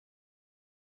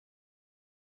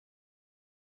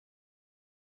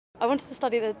I wanted to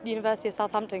study at the University of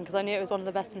Southampton because I knew it was one of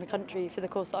the best in the country for the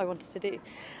course that I wanted to do.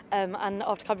 And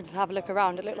after coming to have a look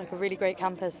around, it looked like a really great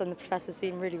campus and the professors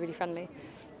seemed really, really friendly.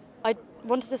 I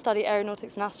wanted to study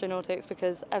Aeronautics and Astronautics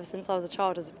because ever since I was a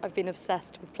child I've been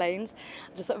obsessed with planes.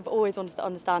 I just sort of always wanted to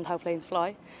understand how planes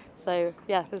fly. So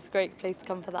yeah, this is a great place to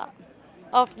come for that.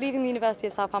 After leaving the University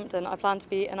of Southampton, I planned to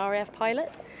be an RAF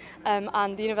pilot,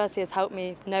 and the university has helped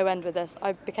me no end with this.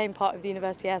 I became part of the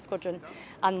University Air Squadron,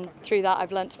 and through that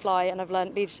I've learnt to fly and I've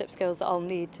learnt leadership skills that I'll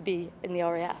need to be in the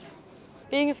RAF.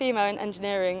 Being a female in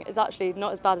engineering is actually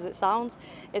not as bad as it sounds.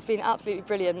 It's been absolutely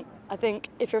brilliant. I think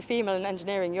if you're a female in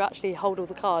engineering, you actually hold all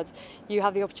the cards. You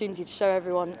have the opportunity to show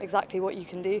everyone exactly what you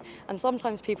can do, and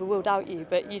sometimes people will doubt you,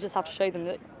 but you just have to show them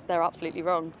that they're absolutely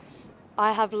wrong.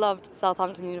 I have loved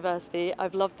Southampton University.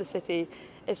 I've loved the city.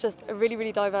 It's just a really,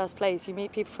 really diverse place. You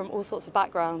meet people from all sorts of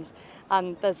backgrounds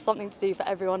and there's something to do for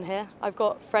everyone here. I've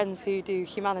got friends who do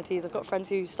humanities, I've got friends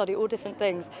who study all different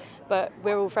things, but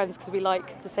we're all friends because we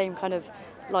like the same kind of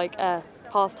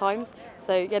pastimes.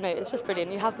 So, it's just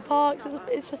brilliant. You have the parks,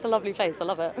 it's just a lovely place, I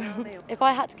love it. If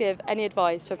I had to give any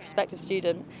advice to a prospective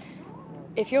student,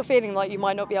 if you're feeling like you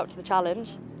might not be up to the challenge,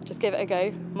 just give it a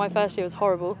go. My first year was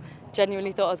horrible.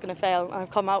 Genuinely thought I was going to fail, and I've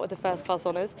come out with the first class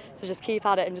honours. So just keep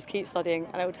at it and just keep studying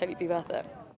and it will totally be worth it.